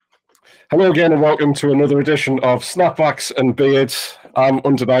Hello again and welcome to another edition of Snapbacks and Beards. I'm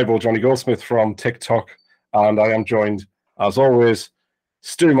undeniable Johnny Goldsmith from TikTok and I am joined, as always,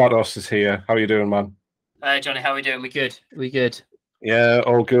 Stu Matos is here. How are you doing, man? Hey Johnny, how are we doing? We good? We good? Yeah,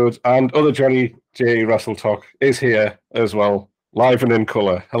 all good. And other Johnny J. Wrestle Talk is here as well, live and in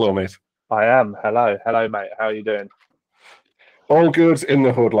colour. Hello, mate. I am. Hello, mate. How are you doing? All good in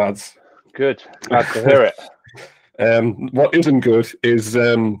the hood, lads. Good. Glad to hear it. What isn't good is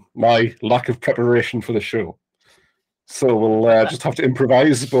my lack of preparation for the show. So we'll just have to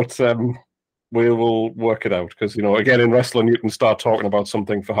improvise, but we will work it out because, again, in wrestling, you can start talking about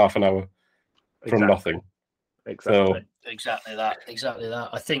something for half an hour from nothing. Exactly. So, Exactly that.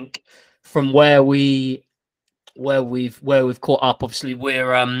 I think from where we've caught up, obviously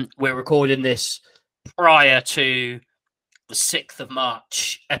we're recording this prior to the 6th of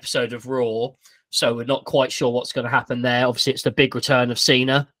March episode of Raw. So we're not quite sure what's going to happen there. Obviously, it's the big return of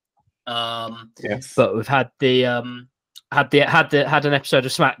Cena. yes. But we've had an episode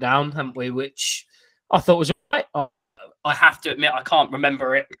of SmackDown, haven't we? Which I thought was right. I have to admit, I can't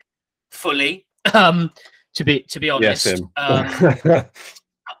remember it fully. To be honest. Yes,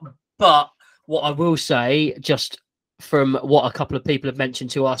 but what I will say, just from what a couple of people have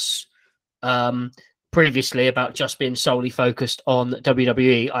mentioned to us previously about just being solely focused on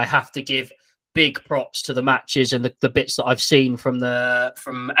WWE, I have to give big props to the matches and the bits that I've seen from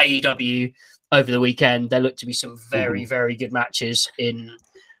AEW over the weekend. There look to be some very, very good matches at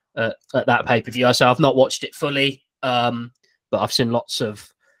that pay-per-view. So I've not watched it fully, but I've seen lots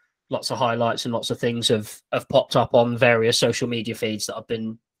of highlights and lots of things have popped up on various social media feeds that I've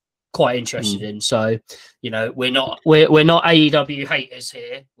been quite interested in. So, we're not AEW haters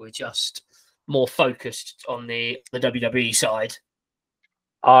here. We're just more focused on the WWE side.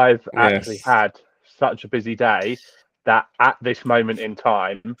 I've actually had such a busy day that at this moment in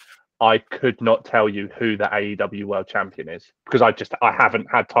time, I could not tell you who the AEW World Champion is because I haven't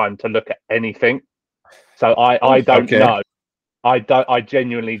had time to look at anything. So I don't know. I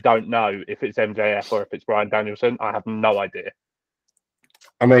genuinely don't know if it's MJF or if it's Bryan Danielson. I have no idea.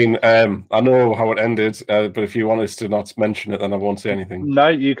 I mean, I know how it ended, but if you want us to not mention it, then I won't say anything. No,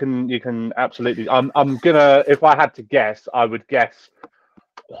 you can absolutely. I'm gonna. If I had to guess, I would guess.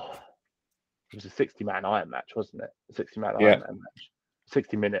 It was a 60-man Iron match, wasn't it? A 60-man Iron Man match.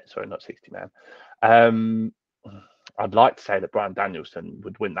 60 minutes, sorry, not 60-man. I'd like to say that Bryan Danielson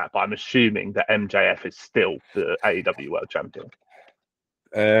would win that, but I'm assuming that MJF is still the AEW World Champion.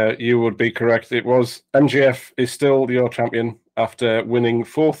 You would be correct. It was MJF is still the World Champion after winning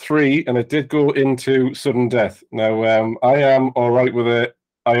 4-3, and it did go into sudden death. Now, I am all right with an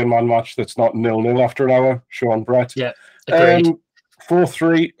Iron Man match that's not 0-0 after an hour. Sean Brett. Yeah, agreed.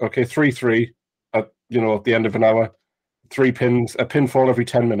 4-3, okay, 3-3 at the end of an hour. 3 pins, a pinfall every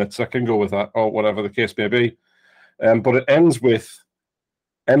 10 minutes. I can go with that, or whatever the case may be. But it ends with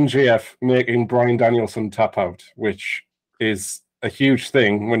MJF making Bryan Danielson tap out, which is a huge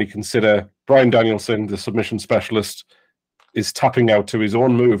thing when you consider Bryan Danielson, the submission specialist, is tapping out to his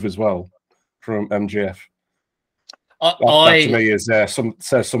own move as well from MJF. That to me is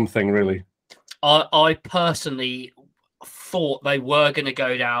says something, really. I personally thought they were going to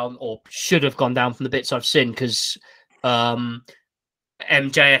go down, or should have gone down from the bits I've seen, because MJF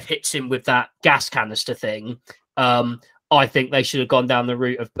hits him with that gas canister thing. I think they should have gone down the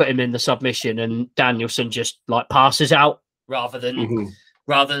route of put him in the submission and Danielson just passes out rather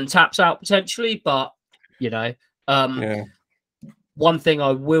than taps out potentially. But one thing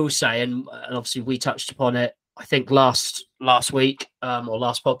I will say, and obviously we touched upon it, I think last week or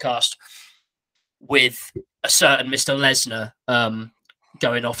last podcast, with a certain Mr. Lesnar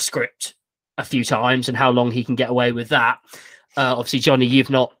going off script a few times and how long he can get away with that. Obviously, Johnny,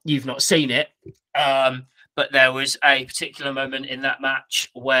 you've not seen it, but there was a particular moment in that match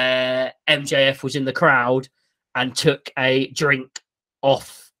where MJF was in the crowd and took a drink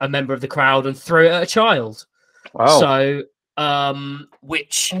off a member of the crowd and threw it at a child. Wow. So,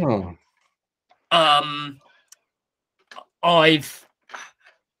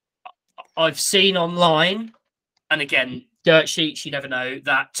 I've seen online, and again, dirt sheets, you never know,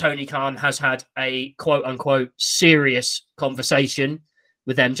 that Tony Khan has had a quote unquote serious conversation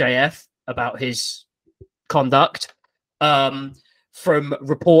with MJF about his conduct. From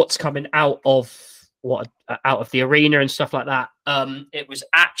reports coming out of the arena and stuff like that, it was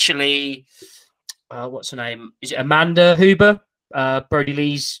actually what's her name? Is it Amanda Huber, Brody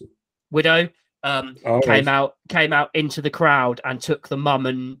Lee's widow? Came out into the crowd and took the mum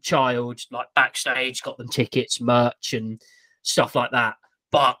and child backstage, got them tickets, merch, and stuff like that.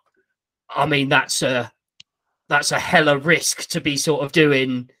 But I mean, that's a hella risk to be sort of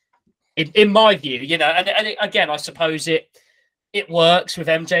doing in my view, you know, and again, I suppose it works with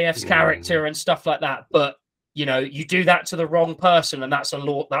MJF's character and stuff like that. But you know, you do that to the wrong person, and that's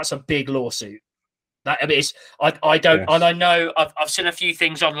a big lawsuit. That I mean, I don't, and I know I've seen a few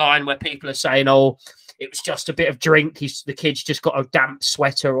things online where people are saying, "Oh, it was just a bit of drink. The kid's just got a damp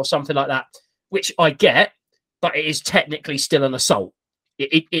sweater or something like that," which I get, but it is technically still an assault.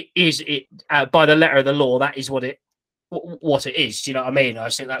 It is by the letter of the law. That is what it is. Do you know what I mean? I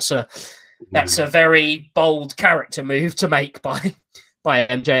think that's a very bold character move to make by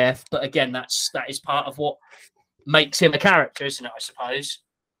MJF. But again, that is part of what makes him a character, isn't it? I suppose.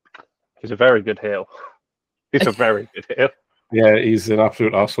 He's a very good heel. He's a very good heel. Yeah, he's an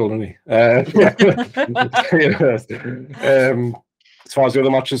absolute arsehole, isn't he? As far as the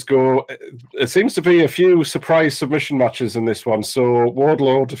other matches go, it seems to be a few surprise submission matches in this one. So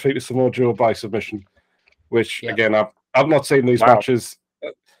Wardlow defeated Samoa Joe by submission, which, again, I've not seen these matches.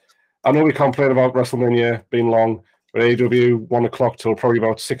 I know we complain about WrestleMania being long, but AEW 1 o'clock till probably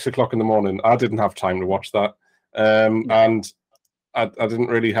about 6 o'clock in the morning. I didn't have time to watch that. And I didn't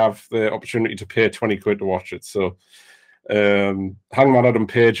really have the opportunity to pay 20 quid to watch it. So Hangman Adam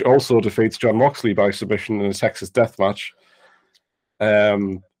Page also defeats Jon Moxley by submission in a Texas death match.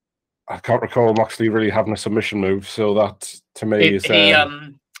 I can't recall Moxley really having a submission move, so that to me is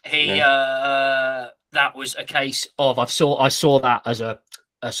that was a case of I saw that as a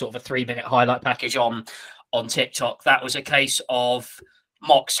sort of a 3-minute highlight package on TikTok. That was a case of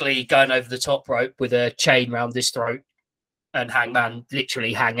Moxley going over the top rope with a chain round his throat and Hangman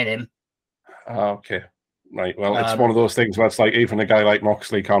literally hanging him. Okay. Right. Well, it's one of those things where it's like even a guy like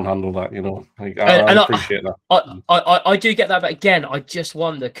Moxley can't handle that, you know. Like, I appreciate that. I do get that, but again, I just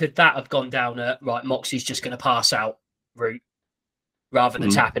wonder, could that have gone down a right, Moxley's just going to pass out route rather than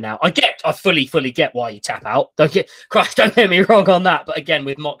tapping out? I fully get why you tap out. Don't get me wrong on that, but again,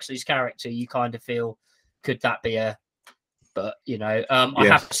 with Moxley's character, you kind of feel, could that be a? But you know, I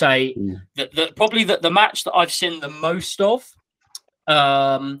have to say that probably the match that I've seen the most of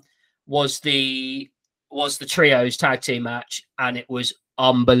was the trios tag team match, and it was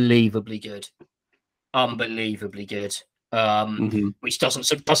unbelievably good, which doesn't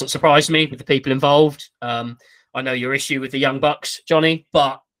surprise me with the people involved. I know your issue with the Young Bucks, Johnny,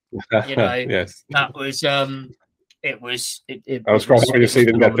 but you know that was I was quite happy to see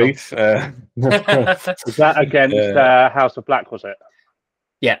them get beat. Was that against House of Black? Was it?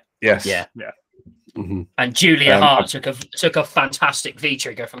 Yeah. Yes. Yeah. Yeah. Mm-hmm. And Julia Hart took a fantastic V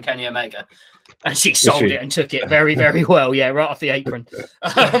trigger from Kenny Omega, and she sold it and took it very, very well. Yeah, right off the apron.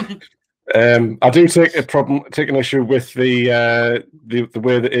 I do take an issue with the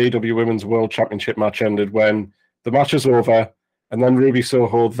way the AEW Women's World Championship match ended, when the match is over and then Ruby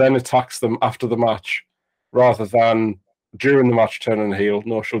Soho then attacks them after the match rather than during the match turning heel.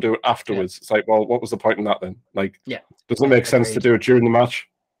 No, she'll do it afterwards. It's like, well, what was the point in that then? Like, doesn't it make sense to do it during the match?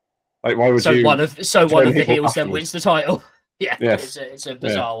 Like, why would you? One of the heels then wins the title. Yeah, yes. It's a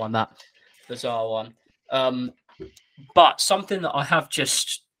bizarre one. That bizarre one. But something that I have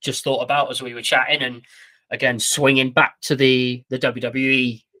just thought about as we were chatting, and again swinging back to the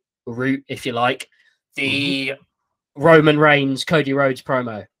WWE route, if you like, the Roman Reigns Cody Rhodes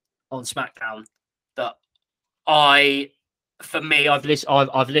promo on SmackDown. That I've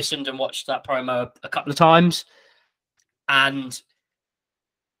listened and watched that promo a couple of times, and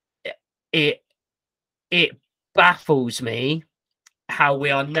it baffles me how we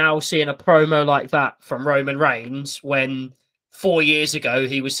are now seeing a promo like that from Roman Reigns when 4 years ago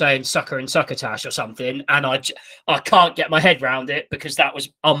he was saying sucker and succotash or something, and I can't get my head around it because that was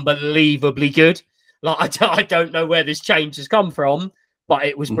unbelievably good. Like I don't know where this change has come from, but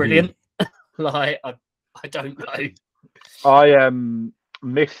it was brilliant. Like I don't know. I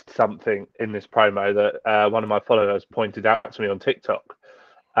missed something in this promo that one of my followers pointed out to me on TikTok.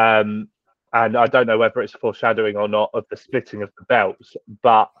 And I don't know whether it's foreshadowing or not of the splitting of the belts,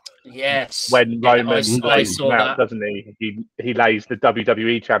 but yes, when Roman lays him out, doesn't he? He lays the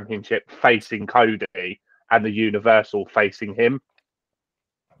WWE Championship facing Cody and the Universal facing him.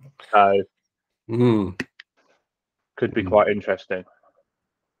 So could be quite interesting.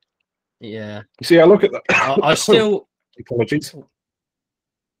 Yeah. See, I look at that. I still apologies.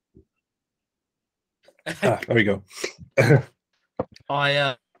 There we go.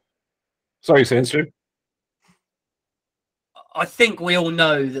 Sorry, Sandstream. I think we all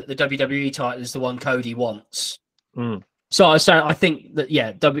know that the WWE title is the one Cody wants. So I think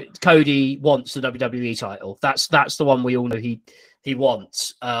that Cody wants the WWE title. That's the one we all know he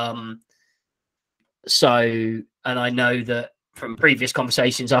wants. So, and I know that from previous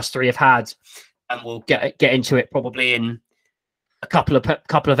conversations us three have had, and we'll get into it probably in a couple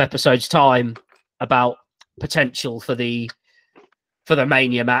of episodes time about potential for the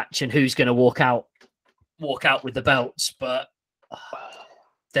Mania match and who's going to walk out with the belts, but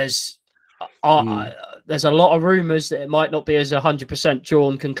there's a lot of rumors that it might not be as 100%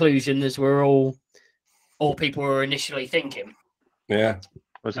 drawn conclusion as all people were initially thinking. Yeah,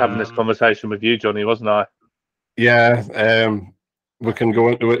 I was having this conversation with you, Johnny, wasn't I? Yeah, we can go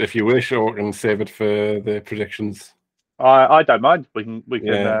into it if you wish, or we can save it for the predictions. I don't mind. We can.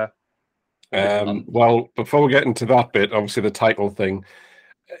 Yeah. Well, before we get into that bit, obviously the title thing.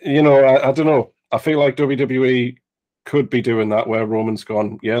 You know, I don't know. I feel like WWE could be doing that, where Roman's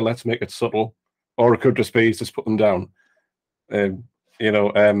gone, yeah, let's make it subtle, or it could just be just put them down. I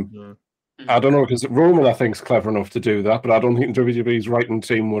don't know, because Roman, I think, is clever enough to do that, but I don't think WWE's writing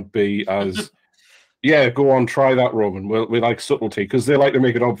team would be as, yeah, go on, try that, Roman. We like subtlety, because they like to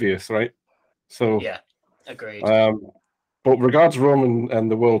make it obvious, right? So yeah, agreed. But regards Roman and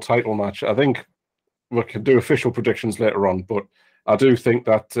the world title match, I think we can do official predictions later on, but I do think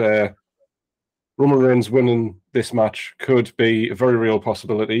that Roman Reigns winning this match could be a very real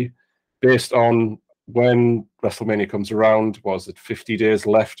possibility based on when WrestleMania comes around. Was it 50 days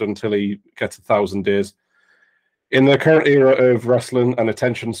left until he gets 1,000 days? In the current era of wrestling and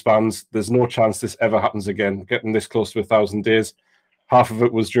attention spans, there's no chance this ever happens again, getting this close to 1,000 days. Half of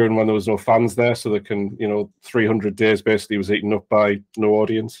it was during when there was no fans there, so they can, 300 days basically was eaten up by no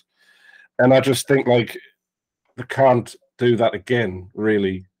audience. And I just think, like, they can't do that again,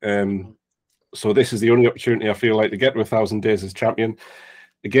 really. So this is the only opportunity I feel like to get to 1,000 days as champion.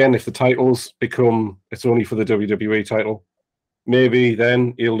 Again, if the titles become, it's only for the WWE title, maybe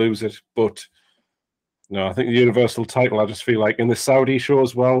then he'll lose it. But no, I think the Universal title, I just feel like in the Saudi show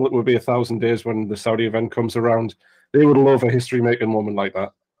as well, it will be 1,000 days when the Saudi event comes around. They would love a history-making woman like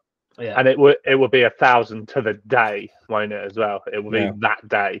that. Yeah. And it would be 1,000 to the day, won't it, as well? It will be that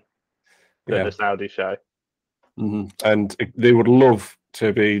day for the Saudi show. Mm-hmm. And they would love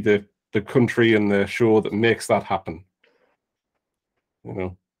to be the country and the show that makes that happen.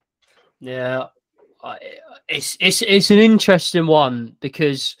 Yeah, it's an interesting one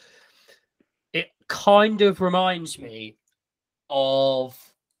because it kind of reminds me of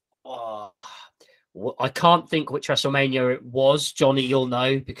I can't think which WrestleMania it was. Johnny, you'll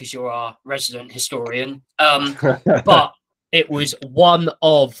know because you're our resident historian. But it was one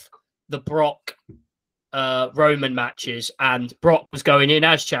of the Brock Roman matches, and Brock was going in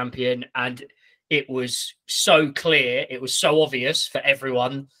as champion, and it was so clear, it was so obvious for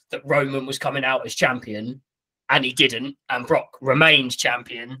everyone that Roman was coming out as champion, and he didn't, and Brock remained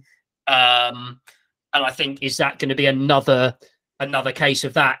champion. And I think, is that going to be another case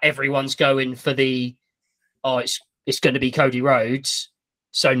of that? Everyone's going for it's going to be Cody Rhodes,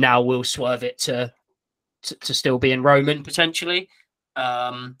 so now we'll swerve it to still being Roman potentially.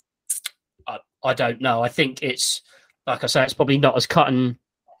 I don't know. I think it's, like I say, it's probably not as cut and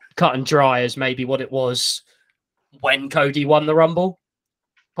dry as maybe what it was when Cody won the Rumble,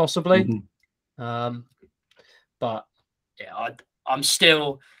 possibly. Mm-hmm. But yeah, I'm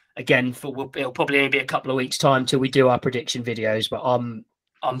still, again, it'll probably only be a couple of weeks' time till we do our prediction videos, but I'm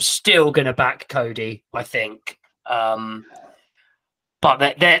still gonna back Cody, I think. But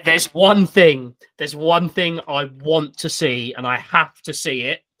there's one thing I want to see, and I have to see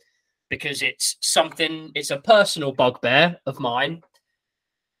it because it's a personal bugbear of mine.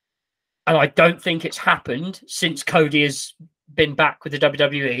 And I don't think it's happened since Cody has been back with the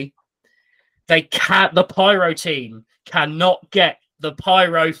WWE. The Pyro team cannot get the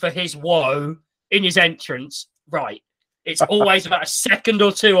pyro for his woe in his entrance right. It's always about a second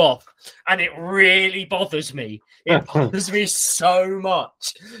or two off, and it really bothers me. It bothers me so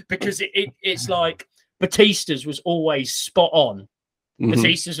much because it's like Batista's was always spot on. Mm-hmm.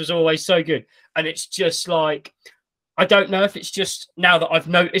 Batista's was always so good, and it's just like, I don't know if it's just now that I've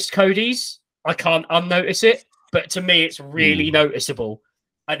noticed Cody's, I can't unnotice it, but to me it's really noticeable.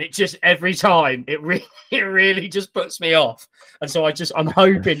 And it just, every time, it really just puts me off. And so I'm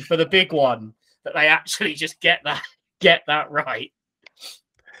hoping for the big one that they actually just get that right.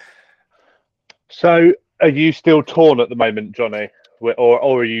 So, are you still torn at the moment, Johnny, or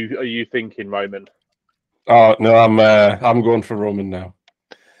are you thinking Roman? Oh no, I'm going for Roman now.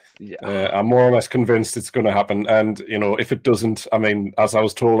 Yeah, I'm more or less convinced it's going to happen. And if it doesn't, I mean, as I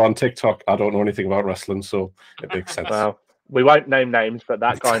was told on TikTok, I don't know anything about wrestling, so it makes sense. Well, we won't name names, but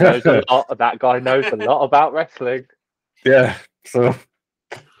that guy knows a lot. That guy knows a lot about wrestling. Yeah. So,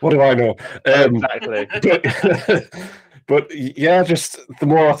 what do I know? Exactly. But yeah, just the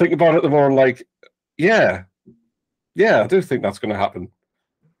more I think about it, the more I'm like, yeah, I do think that's going to happen.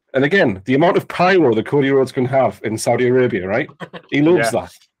 And again, the amount of pyro that Cody Rhodes can have in Saudi Arabia, right? He loves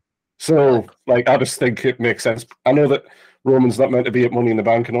that. So, like, I just think it makes sense. I know that Roman's not meant to be at Money in the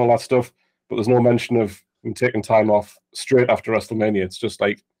Bank and all that stuff, but there's no mention of him taking time off straight after WrestleMania. It's just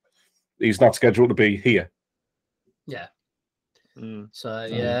like he's not scheduled to be here. Yeah. So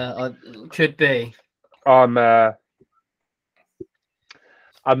yeah, could be. I'm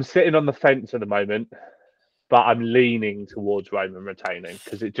sitting on the fence at the moment, but I'm leaning towards Roman retaining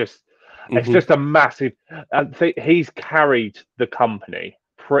because it's just a massive. He's carried the company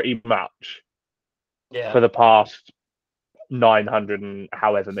pretty much for the past 900 and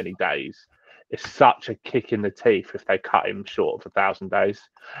however many days. It's such a kick in the teeth if they cut him short of 1,000 days,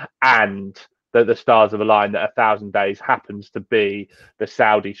 and that the stars have aligned that 1,000 days happens to be the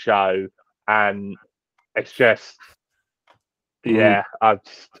Saudi show, and it's just and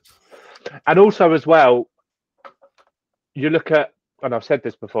also as well, you look at, and I've said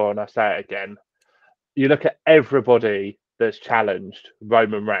this before and I say it again, you look at everybody that's challenged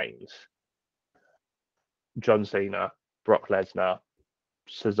Roman Reigns: John Cena, Brock Lesnar,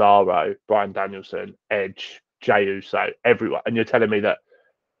 Cesaro, Bryan Danielson, Edge, Jey Uso, everyone, and you're telling me that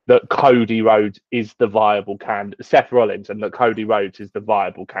Cody Rhodes is the viable candidate, Seth Rollins, and that Cody Rhodes is the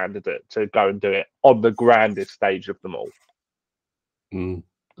viable candidate to go and do it on the grandest stage of them all. And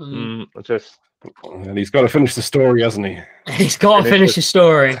And he's got to finish the story, hasn't he? He's got to finish the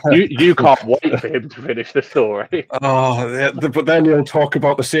story. You can't wait for him to finish the story. But then he'll talk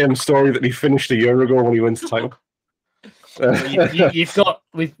about the same story that he finished a year ago when he wins the title.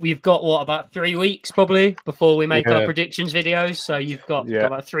 We've got what, about 3 weeks probably before we make our predictions videos. So you've got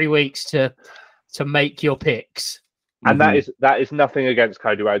about 3 weeks to make your picks. And that is nothing against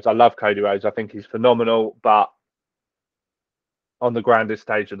Cody Rhodes. I love Cody Rhodes. I think he's phenomenal, but on the grandest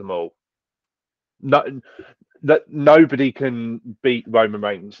stage of them all, nobody can beat Roman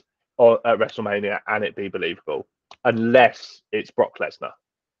Reigns at WrestleMania and it be believable unless it's Brock Lesnar.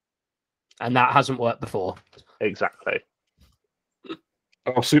 And that hasn't worked before. Exactly.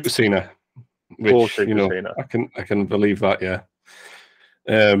 Or Super Cena, which Cena. I can believe that, yeah.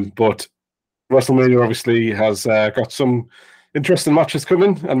 But WrestleMania obviously has got some interesting matches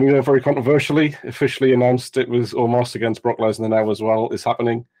coming, and we know very controversially officially announced it was Omos against Brock Lesnar now as well is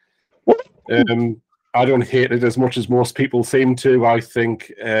happening. I don't hate it as much as most people seem to. I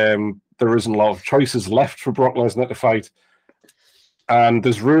think there isn't a lot of choices left for Brock Lesnar to fight, and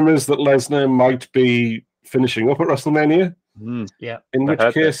there's rumors that Lesnar might be finishing up at WrestleMania. In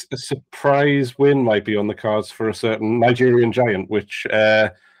which case, a surprise win might be on the cards for a certain Nigerian giant, which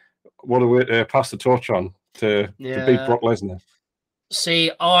what a way to pass the torch on to beat Brock Lesnar.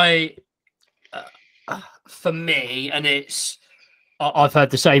 See, for me, and I've heard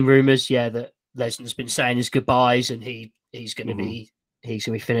the same rumors, that Lesnar's been saying his goodbyes and he's going to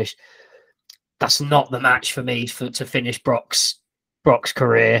be finished. That's not the match for me to finish Brock's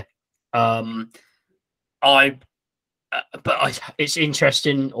career. It's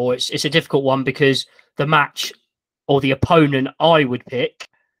interesting, or it's a difficult one because the match or the opponent I would pick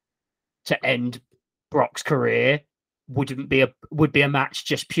to end Brock's career would be a match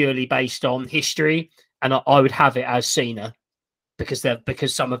just purely based on history, and I would have it as Cena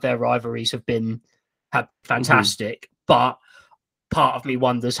because some of their rivalries have fantastic. But part of me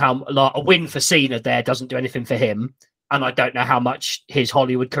wonders how a win for Cena there doesn't do anything for him, and I don't know how much his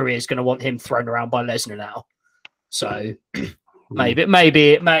Hollywood career is going to want him thrown around by Lesnar now. So maybe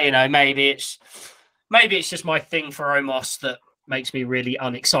it's just my thing for Omos that makes me really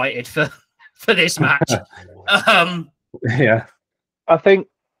unexcited for this match. I think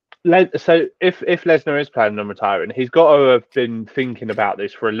so. If Lesnar is planning on retiring, he's got to have been thinking about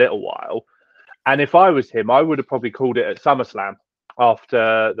this for a little while. And if I was him, I would have probably called it at SummerSlam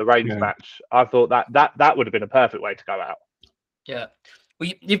after the Reigns match. I thought that would have been a perfect way to go out. Yeah, well,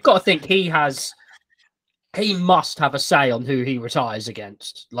 you've got to think he must have a say on who he retires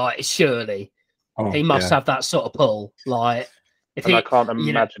against. Like, surely he must have that sort of pull. Like, I can't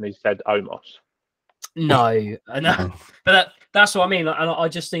imagine he said Omos. No, but that's what I mean. And I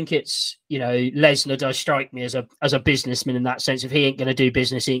just think it's, Lesnar does strike me as a businessman in that sense. If he ain't going to do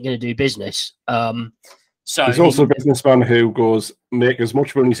business, he ain't going to do business. So he's also a businessman who goes make as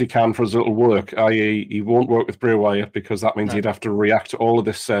much money as he can for as little work. I.e., he won't work with Bray Wyatt because that means he'd have to react to all of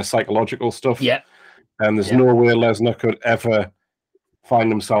this psychological stuff. Yeah. And there's no way Lesnar could ever find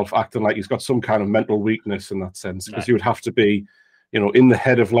himself acting like he's got some kind of mental weakness in that sense, because he would have to be, in the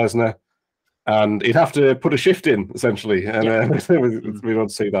head of Lesnar, and he'd have to put a shift in essentially, and we don't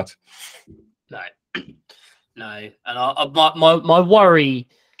see that. No. And my worry,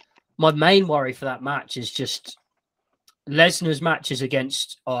 my main worry for that match is just Lesnar's matches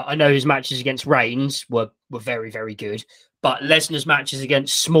against, I know his matches against Reigns were very, very good, but Lesnar's matches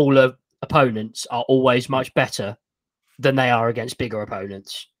against smaller opponents are always much better than they are against bigger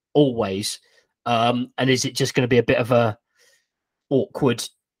opponents. Always. And is it just going to be a bit of a awkward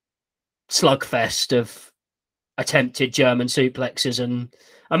slugfest of attempted German suplexes? And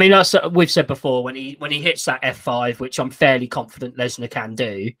I mean, that's, we've said before, when he hits that F5, which I'm fairly confident Lesnar can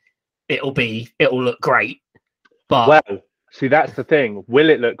do, it'll look great. But well, see, that's the thing. Will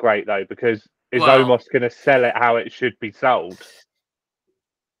it look great though? Because is Omos going to sell it how it should be sold?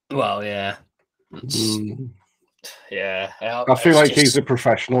 Well, yeah. Yeah. I feel like he's a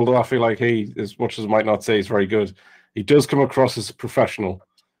professional, though. I feel like he, as much as I might not say he's very good, he does come across as a professional.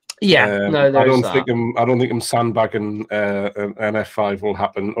 Yeah, I don't think him sandbagging an F5 will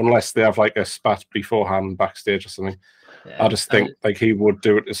happen unless they have like a spat beforehand backstage or something. Yeah. I just think like he would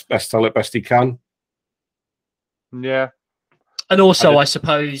do it sell it best he can. Yeah. And also, I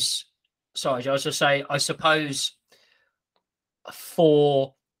suppose, sorry, I was just say, I suppose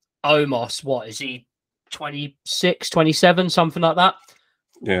for Omos, what is he, 26, 27, something like that?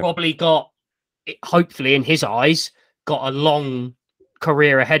 Yeah. Probably got, hopefully in his eyes, got a long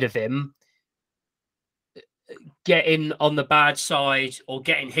career ahead of him. Getting on the bad side or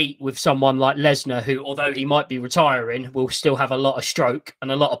getting heat with someone like Lesnar, who, although he might be retiring, will still have a lot of stroke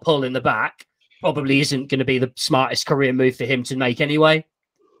and a lot of pull in the back, probably isn't going to be the smartest career move for him to make anyway.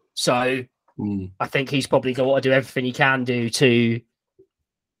 So I think he's probably got to do everything he can do to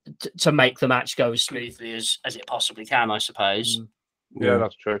make the match go as smoothly as it possibly can, I suppose. Yeah,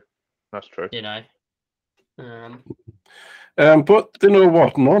 that's true. That's true. You know. But you know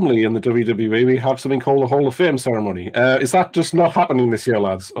what? Normally in the WWE, we have something called the Hall of Fame ceremony. Is that just not happening this year,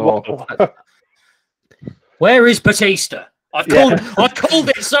 lads? Or... Where is Batista? I called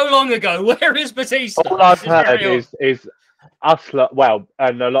it so long ago. Where is Batista? All I've heard is us, well,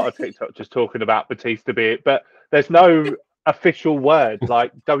 and a lot of TikTok just talking about Batista but there's no official word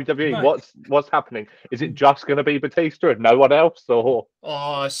like WWE. No. What's happening? Is it just going to be Batista and no one else? Or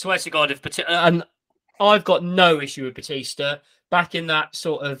I swear to God, if Batista, and I've got no issue with Batista back in that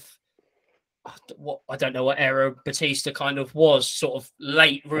sort of I don't know what era Batista kind of was, sort of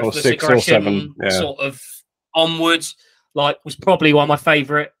late Ruthless Aggression, sort of onwards. Like, was probably one of my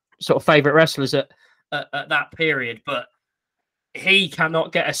favorite wrestlers at that period, but he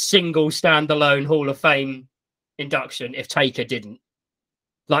cannot get a single standalone Hall of Fame induction if Taker didn't.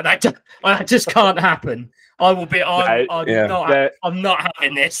 Like that just can't happen. I'm not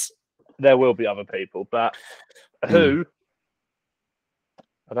having this. There will be other people, but who?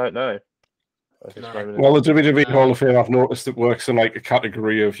 I don't know. Well, the WWE Hall of Fame, I've noticed it works in like a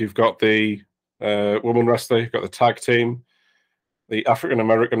category of you've got the woman wrestler, you've got the tag team, the African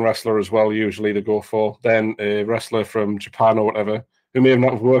American wrestler as well. Usually they go for then a wrestler from Japan or whatever who may have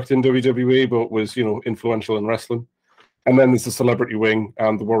not worked in WWE but was influential in wrestling. And then there's the celebrity wing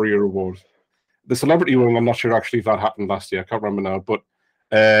and the Warrior Award. The celebrity wing, I'm not sure actually if that happened last year. I can't remember now, but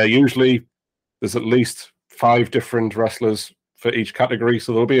usually there's at least 5 different wrestlers for each category,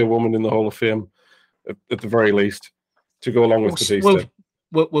 so there'll be a woman in the Hall of Fame at the very least to go along with Batista.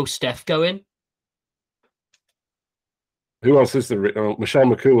 Will Steph go in? Who else is there? Michelle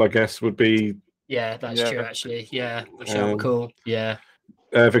McCool, I guess, would be. Yeah, that's true, actually. Yeah, Michelle McCool. Yeah.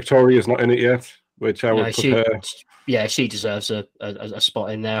 Victoria's not in it yet, which I would put her. Yeah, she deserves a spot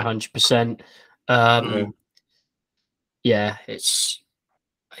in there, 100%. Yeah, it's.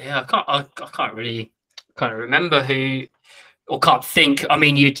 Yeah, I can't really remember who, or can't think. I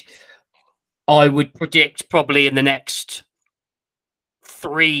mean, I would predict probably in the next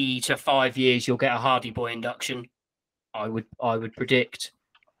 3 to 5 years you'll get a Hardy Boy induction. I would predict.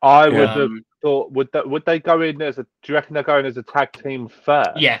 I would have thought would they go in as a? Do you reckon they're going as a tag team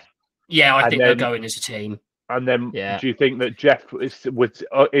first? Yeah, I think they're going as a team. And then, do you think that Jeff would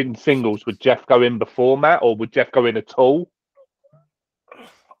in singles? Would Jeff go in before Matt, or would Jeff go in at all?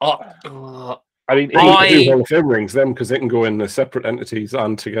 I mean, he Hall of Fame rings them because they can go in as separate entities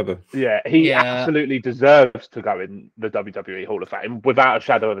and together. Yeah, he absolutely deserves to go in the WWE Hall of Fame without a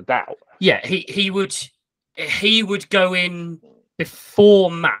shadow of a doubt. Yeah, he would go in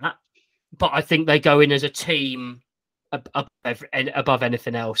before Matt, but I think they go in as a team above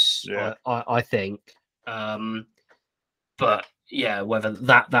anything else. Yeah. I think. But yeah, whether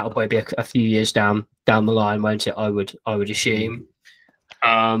that'll probably be a few years down the line, won't it? I would assume.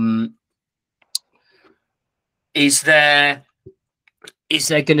 Is there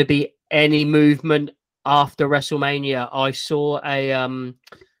going to be any movement after WrestleMania? I saw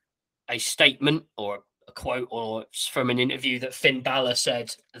a statement or a quote or from an interview that Finn Balor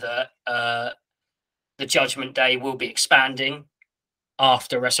said that the Judgment Day will be expanding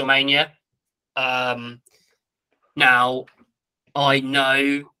after WrestleMania. Now, I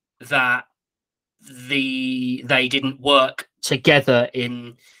know that they didn't work together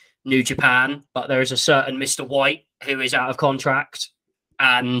in New Japan, but there is a certain Mr. White who is out of contract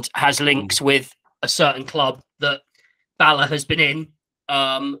and has links with a certain club that Balor has been in.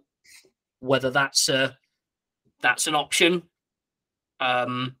 Whether that's an option.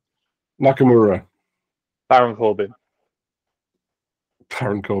 Nakamura. Baron Corbin.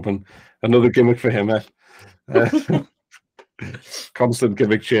 Another gimmick for him, eh? Constant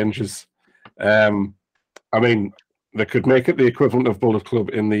gimmick changes. I mean, they could make it the equivalent of Bullet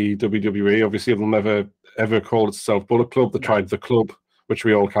Club in the WWE. Obviously, they'll never ever call itself Bullet Club. They tried the club, which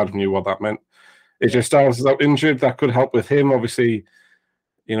we all kind of knew what that meant. AJ Styles is out injured. That could help with him. Obviously,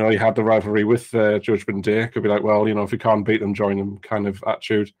 you know, he had the rivalry with Judgment Day. Could be like, well, you know, if you can't beat them, join them kind of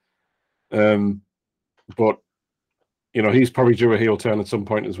attitude. But, you know, he's probably due a heel turn at some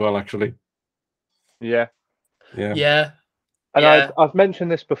point as well, actually. Yeah. And I've mentioned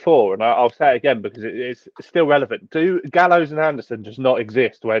this before, and I'll say it again because it's still relevant. Do Gallows and Anderson just not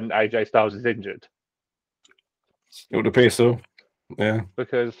exist when AJ Styles is injured? It would appear so. Yeah.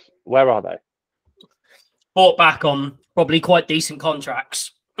 Because where are they? Bought back on probably quite decent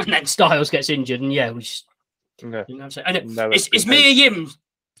contracts, and then Styles gets injured, and we just. No. You know what I'm saying? And is Mia Yim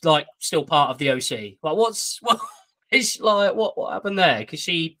like still part of the OC? Like, what happened there? Because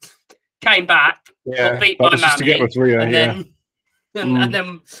she came back, got beat by Mammy, and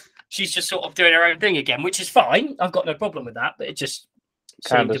then she's just sort of doing her own thing again, which is fine. I've got no problem with that, but it just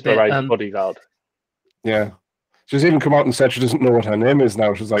Candice LeRae's bodyguard. Yeah. She's even come out and said she doesn't know what her name is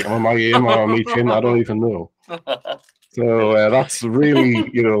now. She's like, am I Yim or am I Chin? I don't even know. So that's really,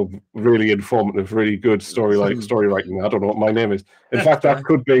 you know, really informative, really good story writing. I don't know what my name is. In fact, that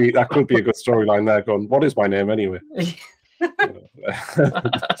could be a good storyline there. Going, what is my name anyway?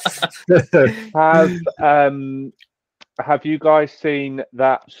 Have you guys seen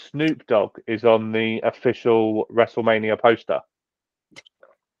that Snoop Dogg is on the official WrestleMania poster?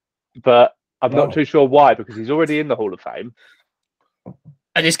 But I'm not too sure why, because he's already in the Hall of Fame.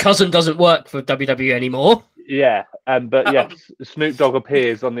 And his cousin doesn't work for WWE anymore. Yeah, but yes, Snoop Dogg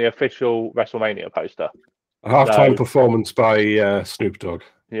appears on the official WrestleMania poster. A halftime performance by Snoop Dogg.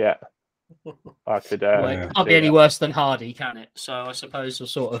 Yeah. I could. Can't be any worse than Hardy, can it? So I suppose we'll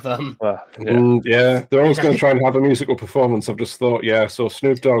sort of. They're always going to try and have a musical performance. I've just thought, so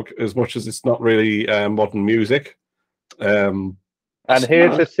Snoop Dogg, as much as it's not really modern music. And here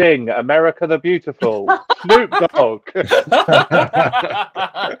to sing America the Beautiful, Snoop Dogg.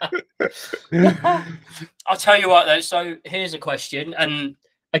 I'll tell you what, though. So here's a question. And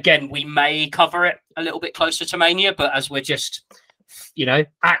again, we may cover it a little bit closer to Mania, but as we're just, we're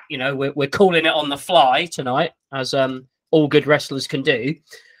calling it on the fly tonight, as all good wrestlers can do.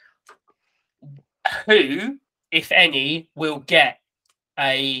 Who, if any, will get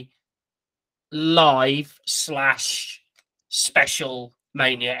a live / special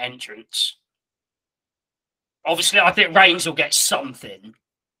Mania entrance? Obviously, I think Reigns will get something,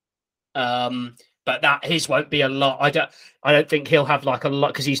 but that his won't be a lot. I don't think he'll have like a lot,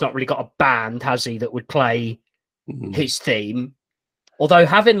 because he's not really got a band, has he, that would play his theme. Although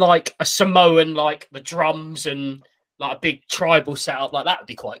having like a Samoan, like the drums and like a big tribal setup like that would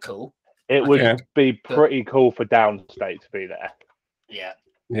be quite cool. It would be pretty cool for Downstate to be there.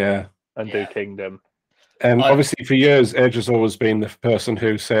 Yeah. And do Kingdom. Obviously, for years, Edge has always been the person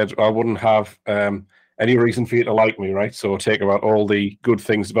who said, I wouldn't have any reason for you to like me, right? So take about all the good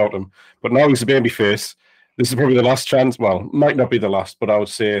things about him. But now he's a babyface. This is probably the last chance. Well, might not be the last, but I would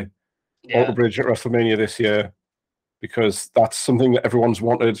say Alter Bridge at WrestleMania this year, because that's something that everyone's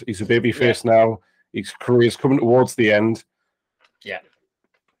wanted. He's a babyface now. His career's coming towards the end. Yeah.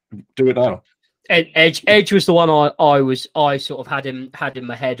 Do it now. Edge was the one I sort of had him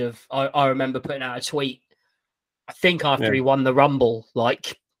ahead of. I remember putting out a tweet, I think after he won the Rumble,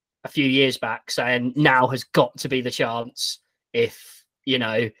 like a few years back, saying now has got to be the chance. If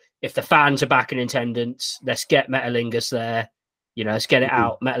the fans are back in attendance, let's get Metalingus there. Let's get it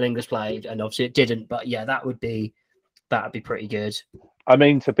out. Metalingus played, and obviously it didn't. But yeah, that would be pretty good. I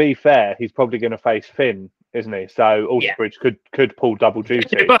mean, to be fair, he's probably going to face Finn, isn't he? So Alter Bridge could pull double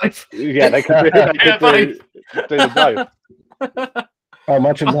duty. Yeah, they could do both. Oh,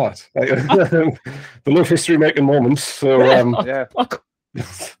 imagine that. The love history making moments. So I'd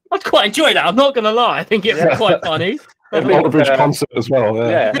quite enjoy that. I'm not going to lie. I think it'd be quite funny. Alter Bridge concert as well.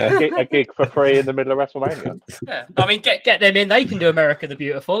 A gig for free in the middle of WrestleMania. Yeah, I mean, get them in. They can do America the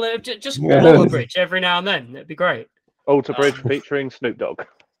Beautiful. Just Alter Bridge every now and then. It'd be great. Alter Bridge featuring Snoop Dogg.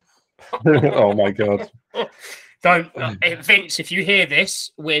 Oh my god! Don't, Vince. If you hear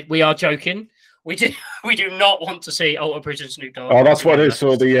this, we are joking. We do not want to see Alter Bridge and Snoop Dogg. Oh, that's what it is.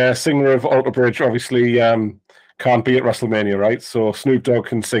 So the singer of Alter Bridge obviously can't be at WrestleMania, right? So Snoop Dogg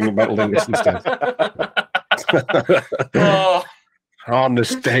can sing Metal Dingus instead. Oh. On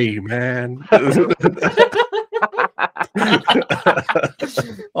this day, man.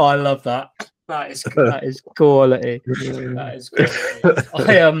 Oh, I love that. That is quality. That is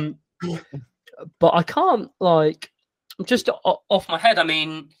quality. But I can't, like, just off my head. I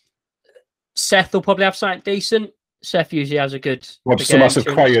mean, Seth will probably have something decent. Seth usually has a good. Well, just a massive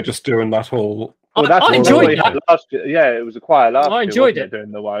choir just doing that whole. Well, that's I enjoyed that. Last year. Yeah, it was a choir last year. I enjoyed it.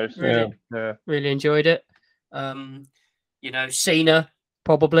 Doing the woes. Really enjoyed it. Cena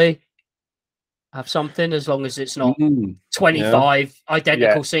probably have something, as long as it's not 25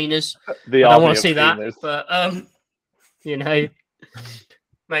 identical Cenas. I don't want to see that,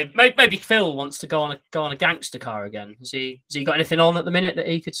 but maybe Phil wants to go on a gangster car again. Has he got anything on at the minute that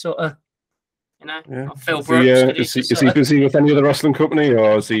he could sort of, Phil Brooks? Is he busy with any other wrestling company,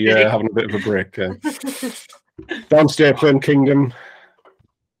 or is he having a bit of a break? Don Stapler, Kingdom.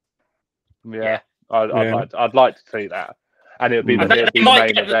 Yeah, I'd like to see that. And it'll be the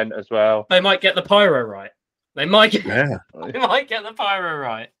main event as well. They might get the pyro right. They might get the pyro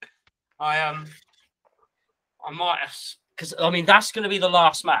right. I might have, because I mean that's going to be the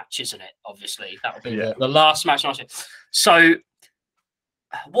last match, isn't it? Obviously, that will be the last match. So,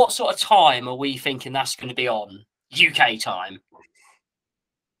 what sort of time are we thinking that's going to be on? UK time.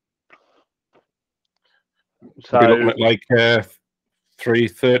 So like 3:30,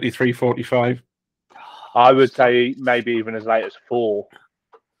 3:45. I would say maybe even as late as 4.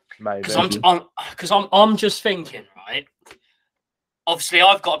 Maybe because I'm just thinking, right? Obviously,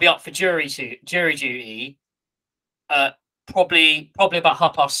 I've got to be up for jury duty. Probably about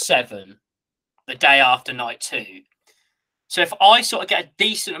 7:30 the day after night 2. So if I sort of get a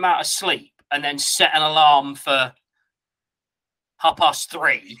decent amount of sleep and then set an alarm for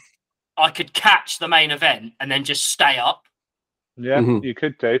 3:30, I could catch the main event and then just stay up. Yeah, you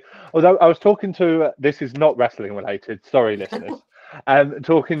could do. Although I was talking to, this is not wrestling related, sorry listeners,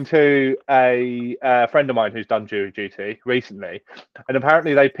 talking to a friend of mine who's done jury duty recently, and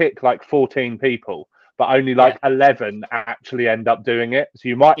apparently they pick like 14 people, but only like 11 actually end up doing it. So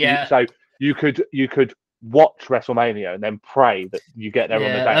you could watch WrestleMania and then pray that you get there on the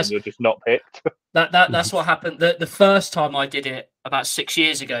day and you're just not picked. That's what happened. The first time I did it about 6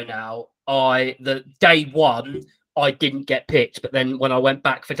 years ago now, the day 1 I didn't get picked, but then when I went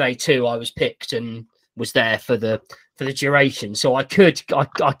back for day 2, I was picked and was there for the duration. So I could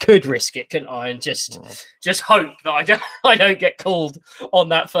risk it, couldn't I? And just hope that I don't get called on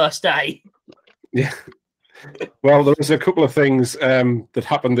that first day. Yeah. Well, there's a couple of things that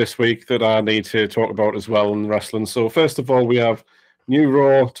happened this week that I need to talk about as well in wrestling. So first of all, we have new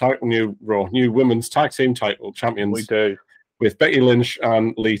women's tag team title champions. We do. With Becky Lynch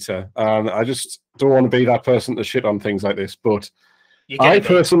and Lita. And I just don't want to be that person to shit on things like this, but I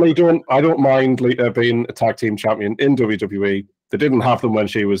personally don't mind Lita being a tag team champion in WWE. They didn't have them when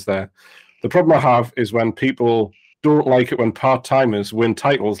she was there. The problem I have is when people don't like it when part-timers win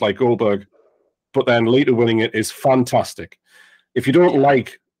titles like Goldberg, but then Lita winning it is fantastic. If you don't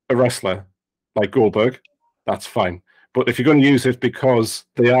like a wrestler like Goldberg, that's fine. But if you're going to use it because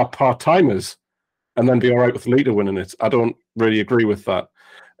they are part-timers and then be all right with Lita winning it, I don't really agree with that.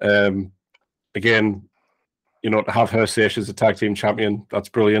 Again, to have her say she's a tag team champion, that's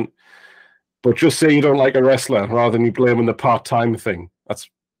brilliant. But just say you don't like a wrestler rather than you blaming the part-time thing. That's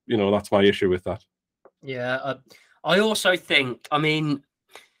my issue with that. Yeah. I also think, I mean,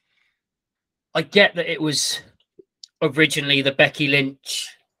 I get that it was originally the Becky Lynch,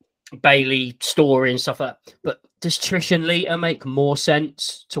 Bailey story and stuff like that, but does Trish and Lita make more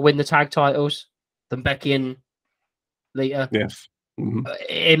sense to win the tag titles than Becky and Lita? Yes.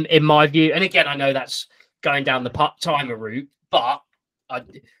 In my view. And again, I know that's going down the part-timer route, but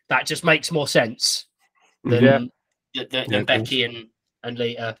that just makes more sense than Becky and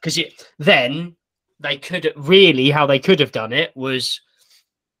Lita. Because then they could how they could have done it was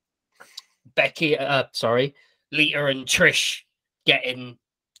Lita and Trish getting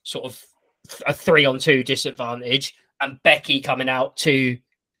sort of a 3-on-2 disadvantage and Becky coming out to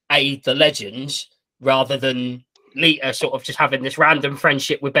aid the legends rather than Lita sort of just having this random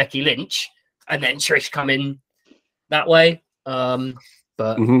friendship with Becky Lynch and then Trish coming that way.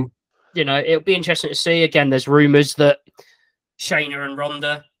 But it'll be interesting to see. Again, there's rumors that Shayna and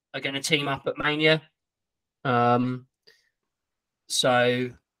Ronda are going to team up at Mania. So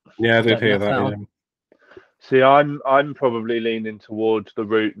yeah, I did hear that. See, I'm probably leaning towards the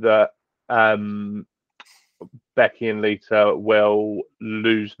route that Becky and Lita will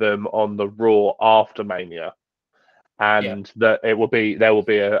lose them on the Raw after Mania, and that there will be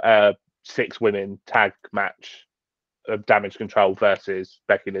a 6-women tag match of Damage Control versus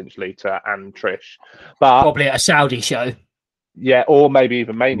Becky Lynch, Lita, and Trish. But probably at a Saudi show. Yeah, or maybe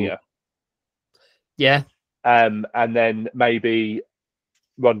even Mania. Yeah. And then maybe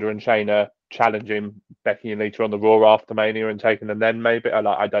Ronda and Shayna challenging Becky and Lita on the Raw after Mania and taking them then maybe.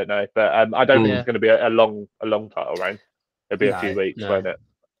 I don't know, but I don't think it's going to be a long title reign. It'll be a few weeks, won't it?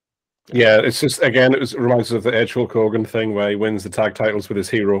 Yeah, it's just again, it reminds us of the Edge Hulk Hogan thing where he wins the tag titles with his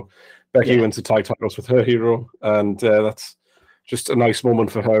hero. Becky wins the tag titles with her hero, and that's just a nice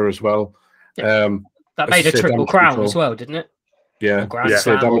moment for her as well. Yeah. That made a triple crown as well, didn't it? Yeah, Damage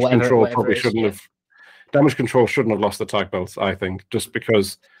Control probably shouldn't have. Damage Control shouldn't have lost the tag belts, I think, just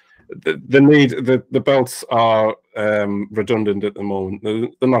because the belts are redundant at the moment.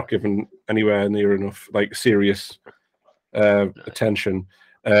 They're not given anywhere near enough serious attention.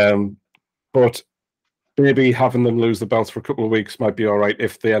 But maybe having them lose the belts for a couple of weeks might be all right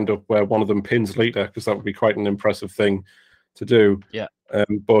if they end up where one of them pins Lita, because that would be quite an impressive thing to do. Yeah.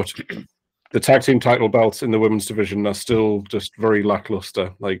 But the tag team title belts in the women's division are still just very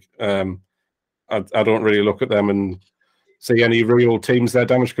lackluster. I don't really look at them and see any real teams there.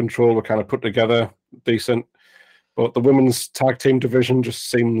 Damage Control were kind of put together decent, but the women's tag team division just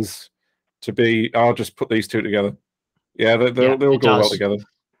seems to be, I'll just put these two together. Yeah, they'll go well together.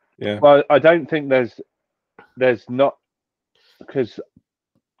 Yeah. Well, I don't think there's not, because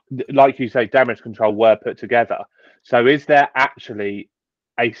like you say, Damage Control were put together. So is there actually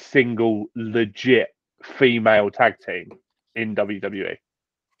a single legit female tag team in WWE?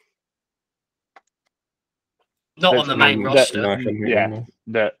 Not on the main roster.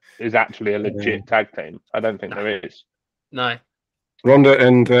 That is actually a legit tag team. I don't think there is. No. Ronda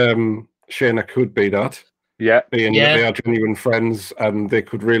and Shayna could be that. Yeah. They are genuine friends, and they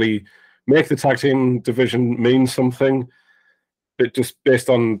could really make the tag team division mean something. But just based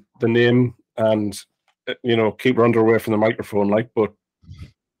on the name and keep Ronda away from the microphone, but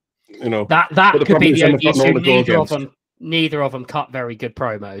that could be the only issue. Neither of them cut very good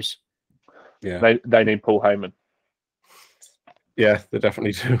promos. Yeah, they need Paul Heyman. Yeah, they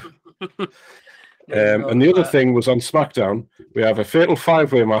definitely do. And the other thing was on SmackDown, we have a fatal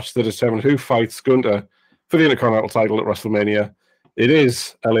 5-way match that determines who fights Gunther for the Intercontinental title at WrestleMania. It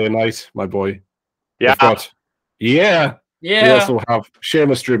is LA Knight, my boy. Yeah. We also have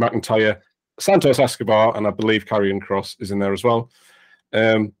Sheamus, Drew McIntyre, Santos Escobar, and I believe Karrion Kross is in there as well.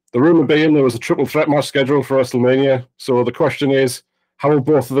 The rumor being there was a triple threat match scheduled for WrestleMania. So the question is, how are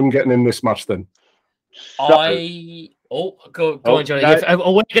both of them getting in this match then? Go on, Johnny.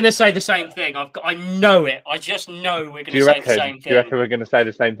 Are we going to say the same thing? I know it. I just know we're going to say the same thing. Do you reckon we're going to say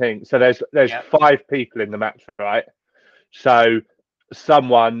the same thing? So there's 5 people in the match, right? So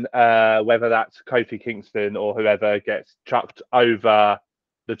someone, whether that's Kofi Kingston or whoever, gets chucked over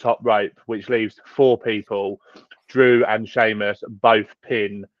the top rope, which leaves 4 people. Drew and Sheamus both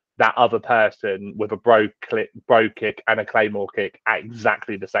pin that other person with a bro kick and a Claymore kick at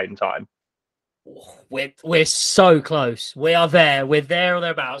exactly the same time. We're so close. We are there. We're there or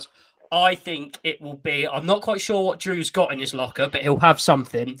thereabouts. I think it will be. I'm not quite sure what Drew's got in his locker, but he'll have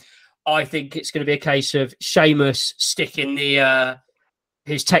something. I think it's going to be a case of Sheamus sticking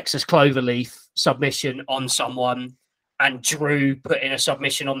his Texas Cloverleaf submission on someone, and Drew putting a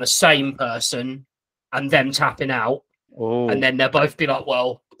submission on the same person, and them tapping out. Ooh. And then they'll both be like,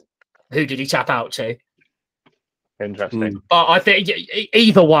 "Well, who did he tap out to?" Interesting. But I think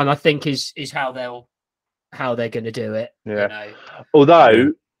either one, I think, is how they're going to do it. Yeah.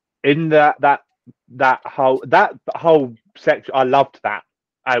 Although in that whole section, I loved that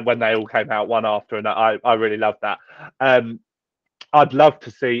when they all came out one after, and I really loved that. I'd love to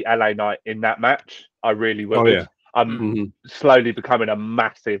see LA Knight in that match. I really would. Oh, yeah. I'm slowly becoming a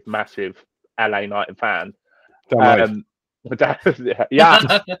massive LA Knight fan.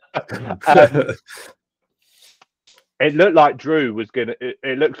 It looked like Drew was gonna.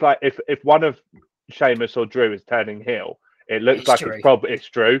 It looks like if one of Sheamus or Drew is turning heel, it looks like it's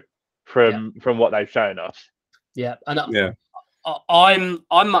Drew from what they've shown us. Yeah, and I'm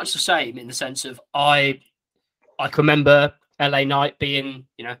much the same in the sense of I can remember LA Knight being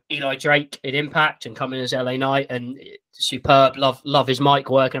Eli Drake in Impact and coming as LA Knight and superb. Love his mic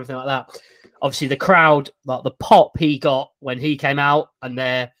work and everything like that. Obviously, the crowd, like the pop he got when he came out, and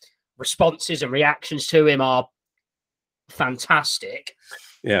their responses and reactions to him are fantastic.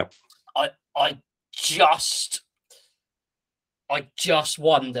 Yeah. I just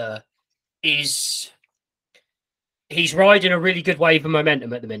wonder, is he's riding a really good wave of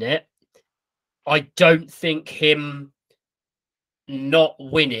momentum at the minute. I don't think him not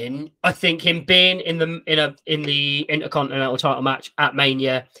winning. I think him being in the Intercontinental title match at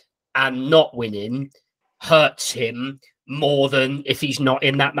Mania and not winning hurts him more than if he's not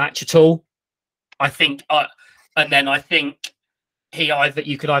in that match at all. I think, and then I think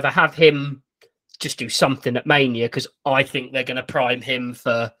you could either have him just do something at Mania, because I think they're going to prime him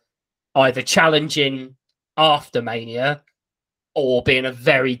for either challenging after Mania or being a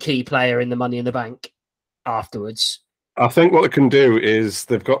very key player in the Money in the Bank afterwards. I think what they can do is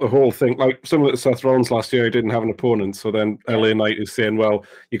they've got the whole thing, like similar to Seth Rollins last year, he didn't have an opponent. So then LA Knight is saying, well,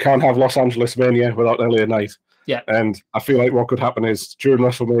 you can't have Los Angeles Mania without LA Knight. Yeah. And I feel like what could happen is during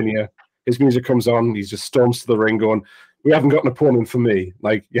WrestleMania, his music comes on, he just storms to the ring going, we haven't got an opponent for me.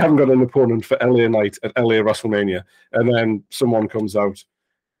 Like, you haven't got an opponent for LA Knight at LA WrestleMania. And then someone comes out.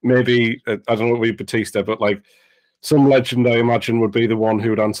 Maybe, I don't know, it would be Batista, but like some legend, I imagine, would be the one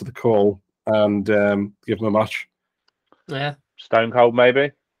who would answer the call and give him a match. Yeah. Stone Cold,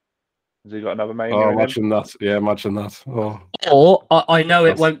 maybe. Has he got another Mania? Oh, imagine that. Yeah, imagine that. Oh. Or I know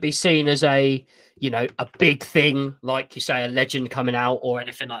it won't be seen as a big thing, like you say, a legend coming out or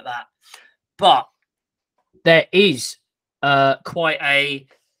anything like that. But there is quite a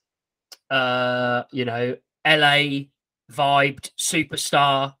LA vibed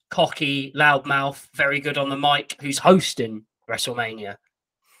superstar, cocky, loudmouth, very good on the mic, who's hosting WrestleMania.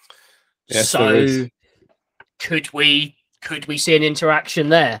 Yes, so could we see an interaction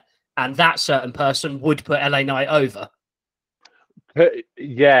there? And that certain person would put LA Knight over.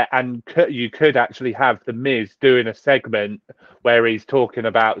 Yeah, and you could actually have The Miz doing a segment where he's talking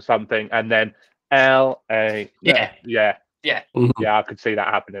about something, and then LA. Yeah. Mm-hmm. Yeah, I could see that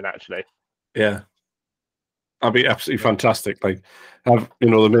happening actually. Yeah, that'd be absolutely fantastic. Like, have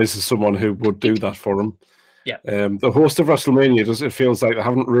The Miz is someone who would do that for him. Yeah. The host of WrestleMania, it feels like they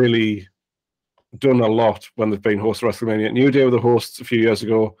haven't really done a lot when they've been host of WrestleMania. New Day were the hosts a few years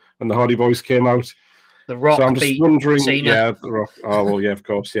ago when the Hardy Boys came out. The Rock. So I'm just wondering. Cena. Yeah, The Rock. Oh well, yeah, of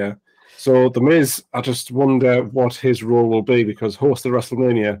course, yeah. So The Miz, I just wonder what his role will be, because host of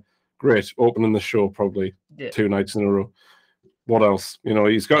WrestleMania, great, opening the show probably 2 nights in a row. What else?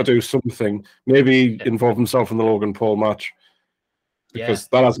 He's got to do something. Maybe involve himself in the Logan Paul match, because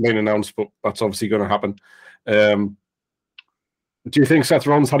that hasn't been announced, but that's obviously going to happen. Do you think Seth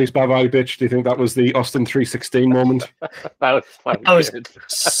Rollins had his bye-bye bitch? Do you think that was the Austin 316 moment? That was good.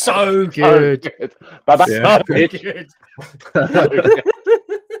 So good. So good. Bye-bye bitch.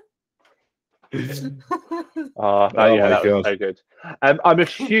 That was so good. I'm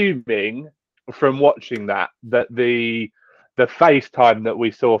assuming from watching that the FaceTime that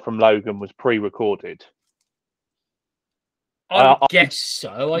we saw from Logan was pre-recorded. I guess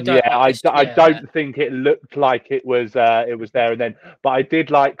so. I don't think it looked like it was there and then. But I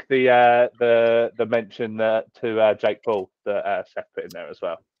did like the mention to Jake Paul that Seth put in there as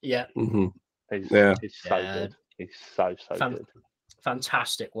well. Yeah. Mm-hmm. He's so good. He's so good.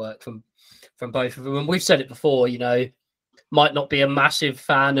 Fantastic work from both of them. And we've said it before, might not be a massive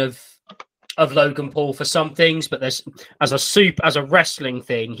fan of Logan Paul for some things, but there's as a wrestling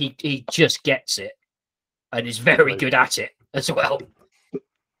thing, he just gets it and is very good at it as well.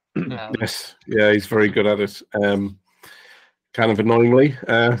 Yes, yeah, he's very good at it. Kind of annoyingly,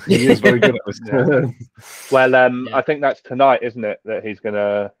 he is very good at it. Well, I think that's tonight, isn't it? That he's going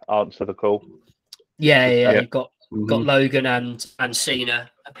to answer the call. Yeah. You've got Logan and Cena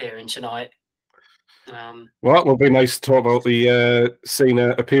appearing tonight. Well, it will be nice to talk about the Cena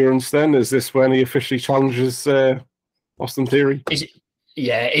appearance. Then, is this when he officially challenges Austin Theory? Is it?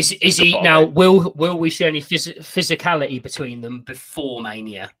 Yeah, is he now? Will we see any physicality between them before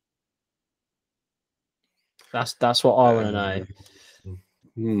Mania? That's what I want to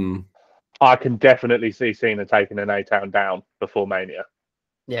know. I can definitely see Cena taking an A-Town down before Mania.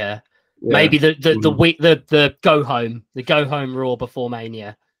 Yeah. Maybe the go home Raw before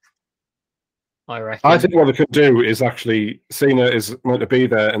Mania. I reckon. I think what they could do is actually Cena is meant to be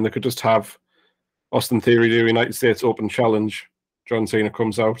there, and they could just have Austin Theory do a United States Open Challenge. John Cena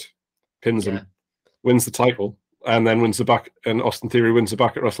comes out, pins him, wins the title, and then wins the back, and Austin Theory wins the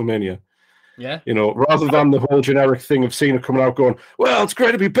back at WrestleMania. Yeah. Rather than the whole generic thing of Cena coming out going, well, it's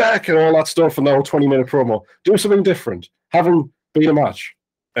great to be back and all that stuff, and the whole 20-minute promo. Do something different. Have him be in a match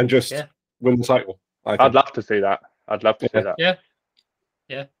and just win the title. I'd love to see that. I'd love to see that.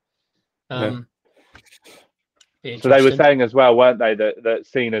 Yeah. So they were saying as well, weren't they, that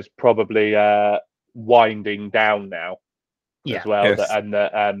Cena's probably winding down now as well, yes. and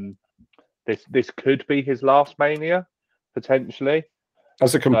that this could be his last Mania potentially.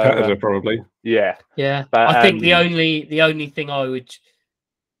 as a competitor, probably. Yeah, But I think the only thing I would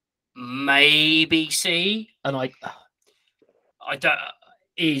maybe see, and I don't,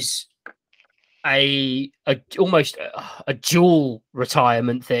 is almost a dual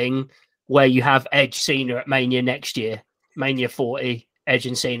retirement thing where you have Edge Cena at Mania next year, Mania 40. Edge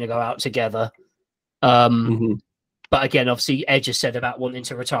and Cena go out together. But again, obviously, Edge has said about wanting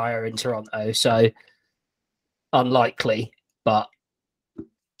to retire in Toronto, so unlikely. But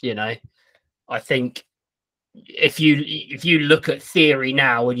I think if you look at Theory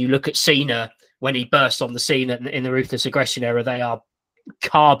now and you look at Cena when he burst on the scene in the Ruthless Aggression era, they are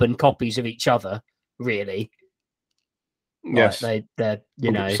carbon copies of each other, really. Yes, they're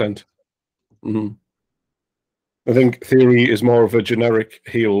 100%. I think Theory is more of a generic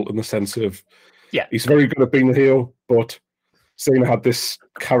heel in the sense of, he's very good at being a heel, but Cena had this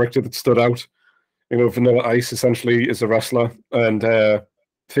character that stood out. Vanilla Ice essentially is a wrestler, and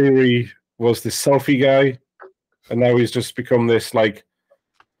Theory was this selfie guy, and now he's just become this, like,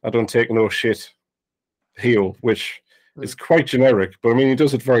 I don't take no shit heel, which is quite generic, but I mean, he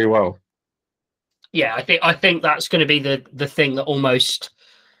does it very well. Yeah, I think that's going to be the thing that almost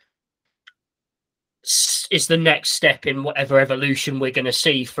is the next step in whatever evolution we're going to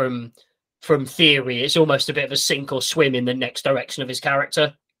see from Theory. It's almost a bit of a sink or swim in the next direction of his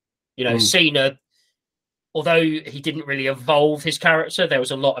character. Cena, although he didn't really evolve his character, there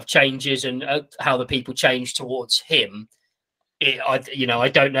was a lot of changes and how the people changed towards him. I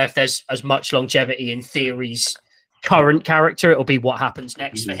don't know if there's as much longevity in Theory's current character. It'll be what happens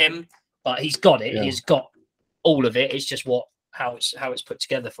next for him, but he's got it. He's got all of it. It's just how it's put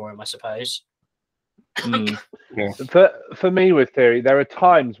together for him, I suppose. For me with Theory, there are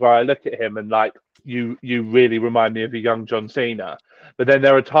times where I look at him and like you really remind me of a young John Cena, but then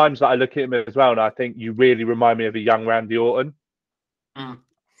there are times that I look at him as well and I think you really remind me of a young Randy Orton. I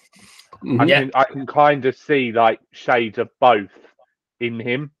can kind of see like shades of both in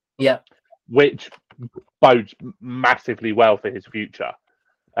him, which bodes massively well for his future.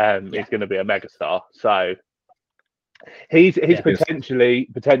 He's going to be a megastar, so he's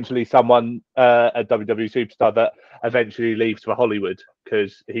potentially someone, a WWE superstar that eventually leaves for Hollywood,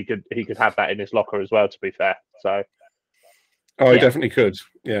 because he could have that in his locker as well, to be fair. So he definitely could.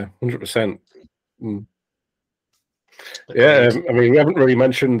 100%. I mean, we haven't really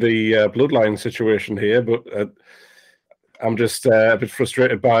mentioned the bloodline situation here, but I'm just a bit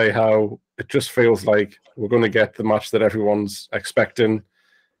frustrated by how it just feels like we're going to get the match that everyone's expecting,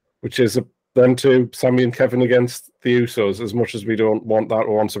 which is them two, Sami and Kevin against the Usos. As much as we don't want that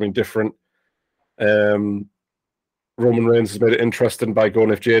or want something different, Roman Reigns has made it interesting by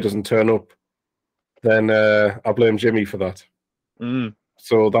going, if Jay doesn't turn up, then I'll blame Jimmy for that.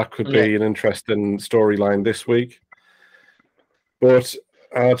 So that could be an interesting storyline this week. But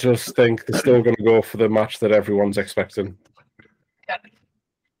I just think they're still going to go for the match that everyone's expecting.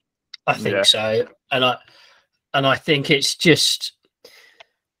 I think so, and I think it's just,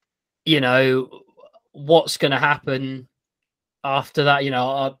 what's going to happen after that.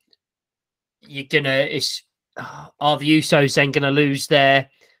 Are the Usos then going to lose their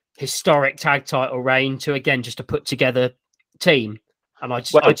historic tag title reign to again just a put together team? And I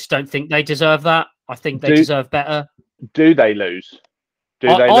just don't think they deserve that. I think they deserve better. Do they lose?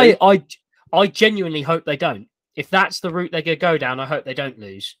 I genuinely hope they don't. If that's the route they're going to go down, I hope they don't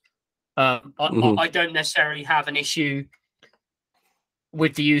lose. I don't necessarily have an issue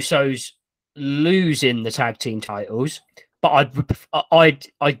with the Usos losing the tag team titles, but I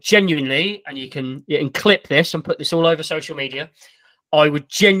genuinely, and you can clip this and put this all over social media, I would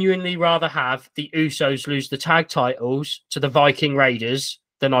genuinely rather have the Usos lose the tag titles to the Viking Raiders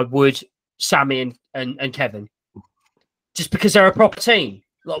than I would Sami and Kevin. Just because they're a proper team.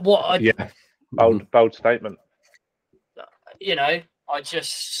 Like what? Bold statement. I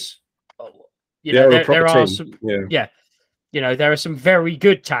just, there are some, there are some very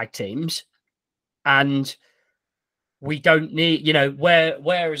good tag teams, and we don't need,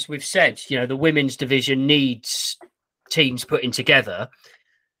 whereas we've said, the women's division needs teams putting together.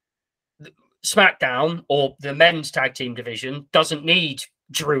 SmackDown or the men's tag team division doesn't need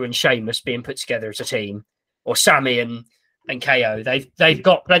Drew and Sheamus being put together as a team, or Sami and KO. They've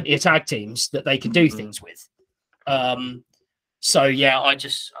got plenty of tag teams that they can do things with. So I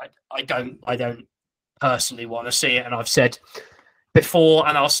don't personally want to see it, and I've said before,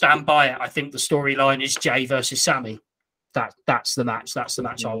 and I'll stand by it. I think the storyline is Jay versus Sami. That's the match. That's the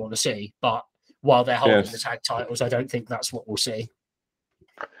match I want to see. But while they're holding the tag titles, I don't think that's what we'll see.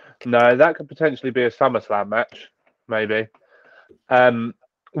 No, that could potentially be a SummerSlam match, maybe.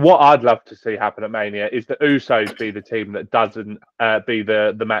 What I'd love to see happen at Mania is the Usos be the team that doesn't be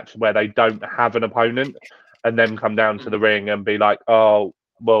the match where they don't have an opponent, and then come down to the ring and be like, oh,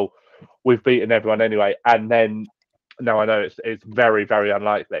 well, we've beaten everyone anyway. And then, no, I know it's very, very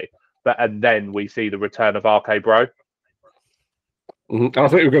unlikely, and then we see the return of RK Bro. I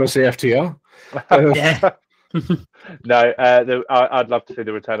think we're going to see FTR. Yeah. No, I'd love to see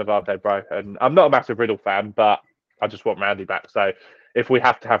the return of RK Bro. And I'm not a massive Riddle fan, but I just want Randy back. So if we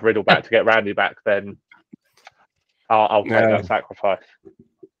have to have Riddle back to get Randy back, then I'll take that sacrifice.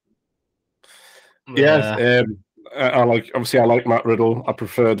 Yeah, I like Matt Riddle. I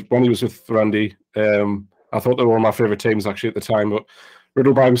preferred when he was with Randy. I thought they were one of my favorite teams actually at the time. But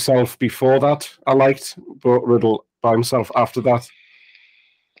Riddle by himself before that, I liked. But Riddle by himself after that,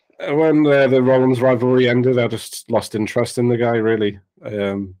 when the Rollins rivalry ended, I just lost interest in the guy. Really,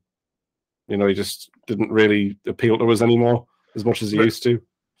 he just didn't really appeal to us anymore as much as he used to.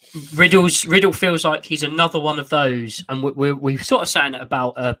 Riddle feels like he's another one of those, and we sort of saying it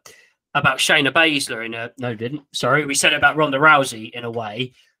about Shayna Baszler we said it about Ronda Rousey in a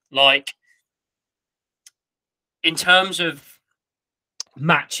way. Like, in terms of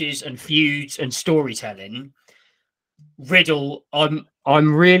matches and feuds and storytelling, Riddle,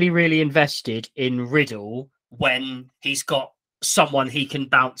 I'm really, really invested in Riddle when he's got someone he can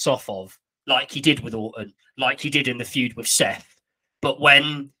bounce off of, like he did with Orton, like he did in the feud with Seth. But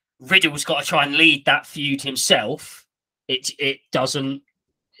when Riddle's got to try and lead that feud himself, it doesn't.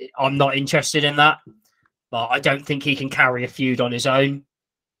 I'm not interested in that. But I don't think he can carry a feud on his own.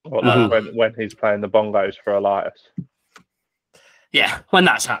 When he's playing the bongos for Elias. Yeah, when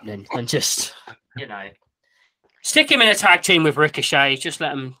that's happening, and just stick him in a tag team with Ricochet. Just let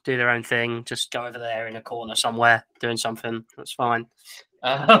them do their own thing. Just go over there in a corner somewhere doing something. That's fine.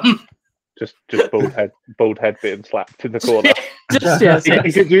 Just bald head being slapped in the corner.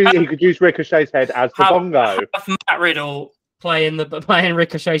 He could use Ricochet's head as the bongo. Matt Riddle playing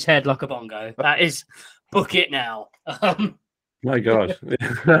Ricochet's head like a bongo. That is, book it now. My God.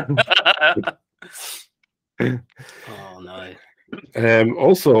 Oh no.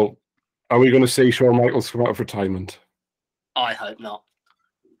 Also, are we going to see Shawn Michaels come out of retirement? I hope not.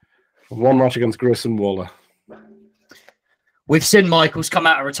 One match against Grayson Waller. We've seen Michaels come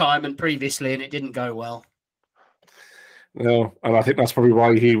out of retirement previously, and it didn't go well. No, and I think that's probably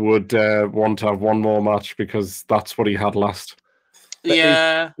why he would want to have one more match, because that's what he had last. But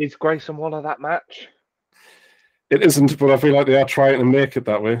yeah. Is Grayson Waller that match? It isn't, but I feel like they are trying to make it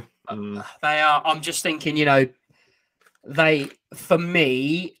that way. They are. I'm just thinking, for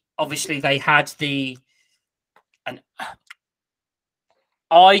me, obviously they had and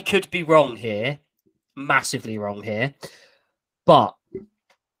I could be wrong here, massively wrong here, but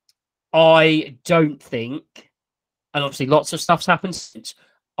I don't think, and obviously lots of stuff's happened since,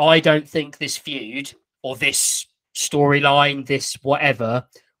 I don't think this feud or this storyline, this whatever,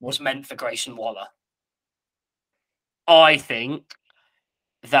 was meant for Grayson Waller. I think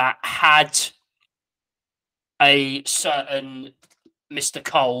that had a certain Mr.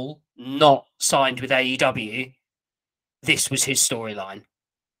 Cole not signed with AEW, this was his storyline.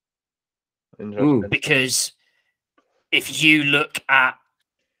 Because if you look at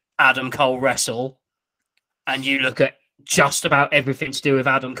Adam Cole wrestle and you look at just about everything to do with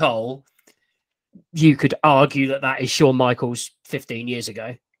Adam Cole, you could argue that is Shawn Michaels 15 years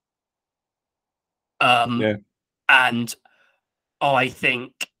ago. And I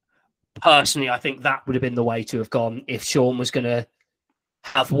think, personally, that would have been the way to have gone if Shawn was going to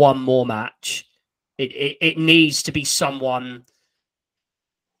have one more match. It needs to be someone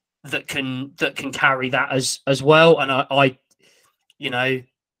that can carry that as well. And I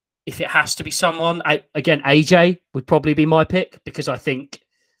if it has to be someone, again, AJ would probably be my pick, because I think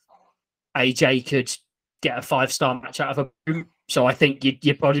AJ could get a 5-star match out of a room. So I think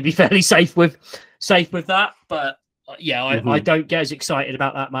you'd probably be fairly safe with that. But yeah, I don't get as excited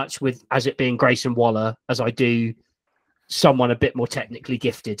about that match as it being Grayson Waller as I do someone a bit more technically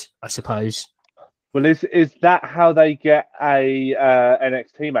gifted, I suppose. Well, is that how they get a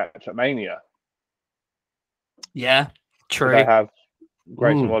NXT match at Mania? Yeah, true. So they have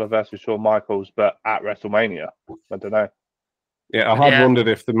Grayson Waller versus Shawn Michaels, but at WrestleMania. I don't know. Yeah, I had wondered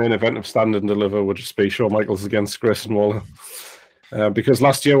if the main event of Stand and Deliver would just be Shawn Michaels against Grayson Waller. Because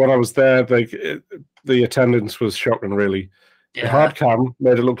last year when I was there, the attendance was shocking, really. Yeah. The hard cam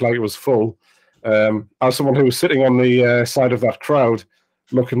made it look like it was full. As someone who was sitting on the side of that crowd,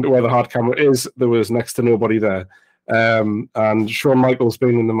 looking to where the hard camera is, there was next to nobody there. And Shawn Michaels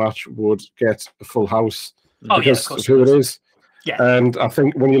being in the match would get a full house because of who it is. Yeah. And I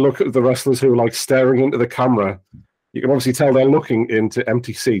think when you look at the wrestlers who are like staring into the camera, you can obviously tell they're looking into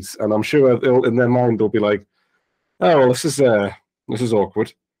empty seats, and I'm sure in their mind they'll be like, "Oh, well, this is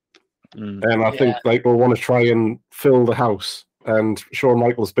awkward," and I think like they'll want to try and fill the house. And Shawn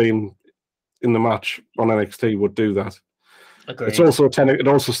Michaels being in the match on NXT would do that. Agreed. It's also 10. It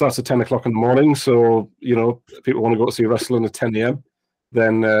also starts at 10 o'clock in the morning, so if people want to go to see wrestling at 10 a.m.,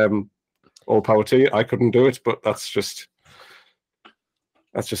 then all power to you. I couldn't do it, but that's just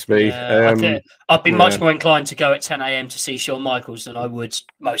me. Yeah, I'd be much more inclined to go at 10 a.m. to see Shawn Michaels than I would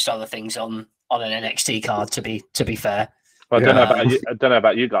most other things on an NXT card. To be fair. Well, I don't know about you. I don't know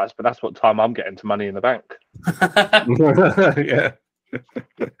about you guys, but that's what time I'm getting to Money in the Bank. Yeah.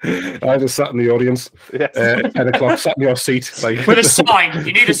 I just sat in the audience at 10 o'clock, sat in your seat. Like... With a sign.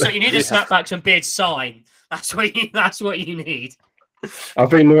 You need a Snapbacks and Beards sign. That's what you need. I've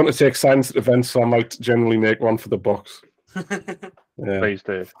been known to take signs at events, so I might generally make one for the box. Please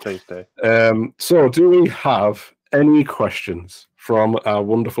do. So do we have any questions from our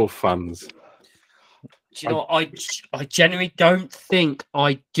wonderful fans? Do you know what? I generally don't think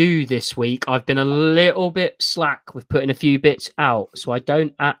I do this week. I've been a little bit slack with putting a few bits out, so I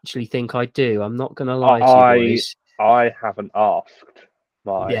don't actually think I do. I'm not going to lie to you boys. I haven't asked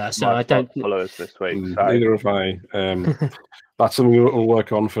I don't followers this week. So. Neither have I. That's something we'll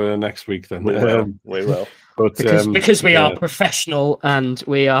work on for next week then. We will. But because we are professional and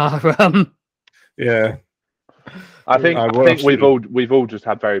we are yeah. I think we've all just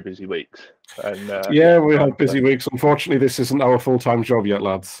had very busy weeks. And we had busy weeks. Unfortunately, this isn't our full-time job yet,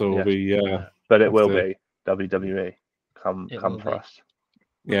 lads. So but it will be WWE. Come for us.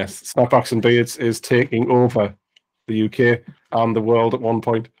 Yes, Snapbacks and Beards is taking over the UK and the world at one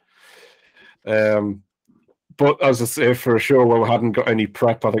point. But as I say, for a show where we hadn't got any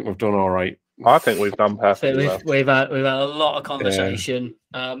prep, I think we've done all right. I think we've done perfectly well. We've had a lot of conversation,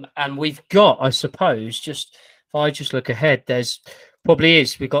 and we've got, I suppose, if I just look ahead,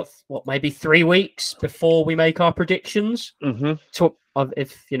 we've got maybe 3 weeks before we make our predictions.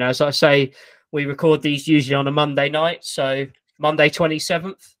 Mm-hmm. As I say, we record these usually on a Monday night, so Monday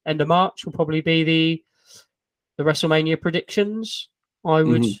 27th, end of March, will probably be the WrestleMania predictions. I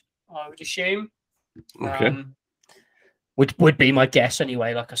would assume. Okay. Would be my guess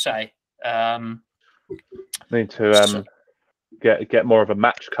anyway. Like I say, need to get more of a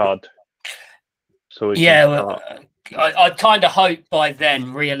match card. So I'd kind of hope by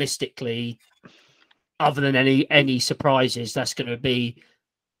then, realistically, other than any surprises, that's going to be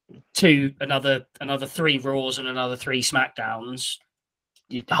another 3 Raws and another 3 SmackDowns.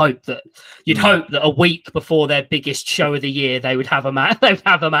 You'd hope that a week before their biggest show of the year, they would have a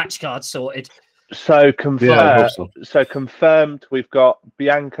match card sorted. So confirmed. We've got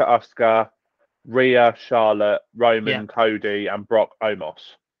Bianca, Asuka, Rhea, Charlotte, Roman, Cody, and Brock Omos.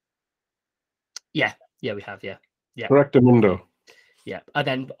 Yeah, we have. Yeah. Correctamundo. Yeah, and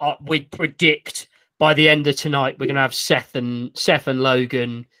then we predict by the end of tonight we're going to have Seth and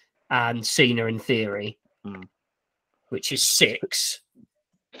Logan and Cena in theory, which is 6.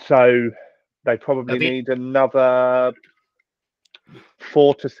 So they probably need another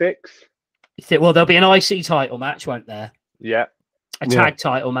 4 to 6. Well, there'll be an IC title match, won't there? Yeah. A tag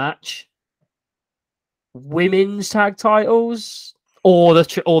title match. Women's tag titles, or the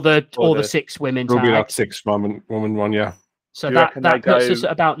 6 women tag. There'll be that 6 woman one, yeah. So that puts us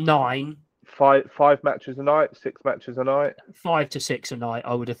at about 9. 5 matches a night, 6 matches a night. 5 to 6 a night,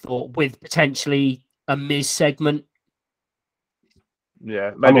 I would have thought, with potentially a Miz segment.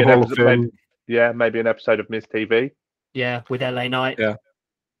 Yeah, maybe an episode of Miz TV. Yeah, with LA Knight. Yeah.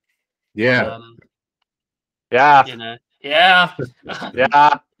 Yeah. Yeah.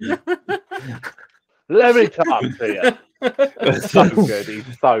 Let me talk to you. So good.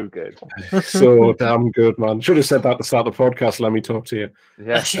 He's so good. So damn good, man. Should have said that at the start of the podcast. Let me talk to you.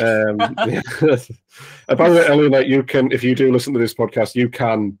 Yeah. About LA Knight, you can, if you do listen to this podcast, you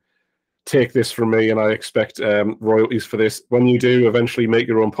can take this from me, and I expect royalties for this. When you do eventually make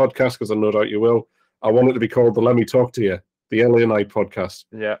your own podcast, because I no doubt you will, I want it to be called the Let Me Talk to You, the LA Knight podcast.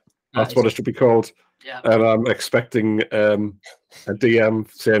 Yeah. That's what it should be called. Yeah. And I'm expecting a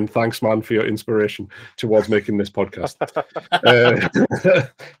DM saying, thanks, man, for your inspiration towards making this podcast.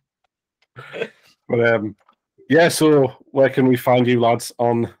 So where can we find you lads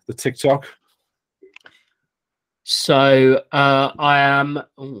on the TikTok? So I am,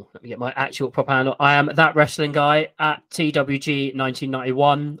 let me get my actual proper handle. I am That Wrestling Guy at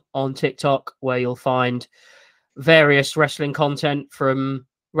TWG1991 on TikTok, where you'll find various wrestling content from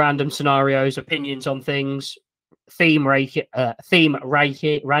random scenarios, opinions on things, theme ratings.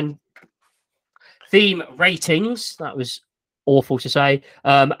 That was awful to say,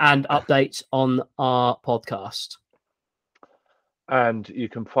 and updates on our podcast. And you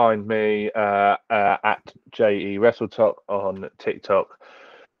can find me at JE Wrestle Talk on TikTok.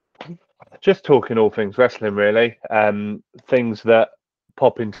 Just talking all things wrestling, really. Things that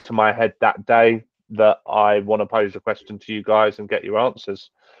pop into my head that day that I want to pose a question to you guys and get your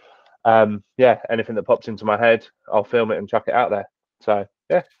answers. Yeah, anything that pops into my head, I'll film it and chuck it out there. So,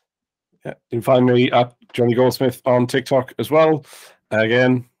 yeah. Yeah, you can find me at Johnny Goldsmith on TikTok as well.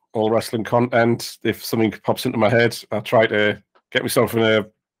 Again, all wrestling content. If something pops into my head, I try to get myself in a,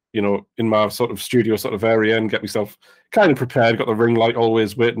 in my sort of studio sort of area and get myself kind of prepared. Got the ring light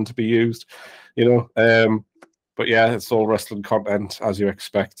always waiting to be used, But yeah, it's all wrestling content as you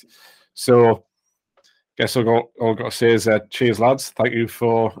expect. So, guess all I've got to say is cheers, lads. Thank you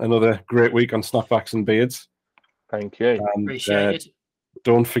for another great week on Snapbacks and Beards. Thank you. And, appreciate it.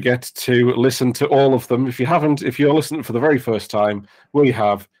 Don't forget to listen to all of them. If you're listening for the very first time, we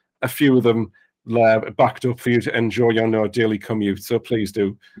have a few of them backed up for you to enjoy on your daily commute. So please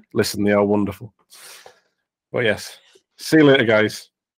do listen. They are wonderful. But yes, see you later, guys.